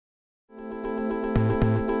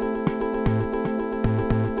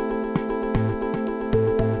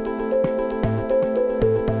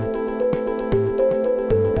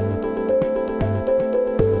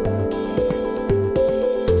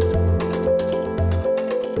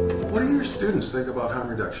your students think about harm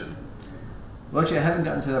reduction? Well, actually, I haven't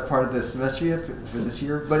gotten to that part of the semester yet for this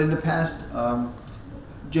year, but in the past,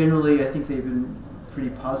 generally, I think they've been pretty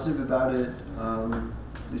positive about it.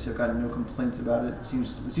 At least I've gotten no complaints about it. It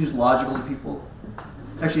seems logical to people.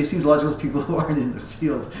 Actually, it seems logical to people who aren't in the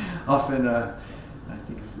field. Often, I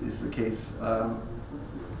think is the case.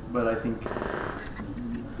 But I think,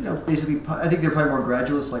 basically, I think they're probably more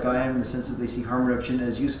gradualists like I am in the sense that they see harm reduction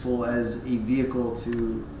as useful as a vehicle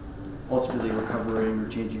to ultimately recovering or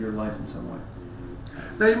changing your life in some way.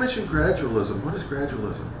 Now, you mentioned gradualism. What is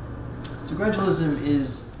gradualism? So gradualism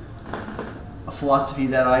is a philosophy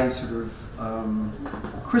that I sort of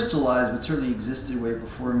crystallized, but certainly existed way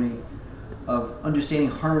before me, of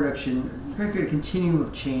understanding harm reduction, a continuum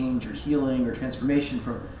of change or healing or transformation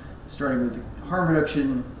from starting with harm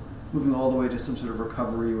reduction, moving all the way to some sort of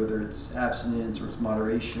recovery, whether it's abstinence or it's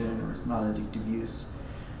moderation or it's non-addictive use.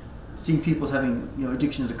 Seeing people as having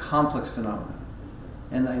addiction as a complex phenomenon.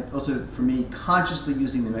 And also, for me, consciously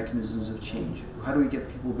using the mechanisms of change. How do we get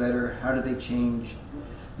people better? How do they change?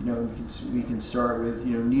 We can start with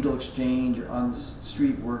needle exchange or on the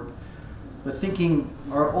street work, but thinking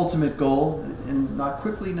our ultimate goal, and not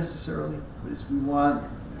quickly necessarily, is we want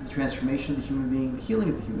the transformation of the human being, the healing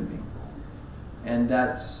of the human being, and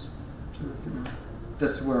that's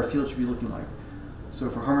where our field should be looking like. So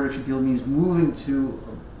for harm reduction, people, it means moving to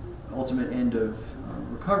an ultimate end of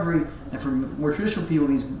recovery, and for more traditional people,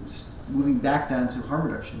 it means moving back down to harm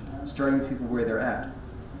reduction, starting with people where they're at.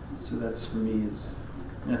 So that's, for me,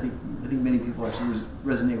 and I think many people actually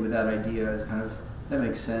resonate with that idea as that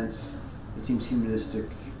makes sense. It seems humanistic.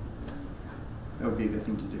 That would be a good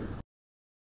thing to do.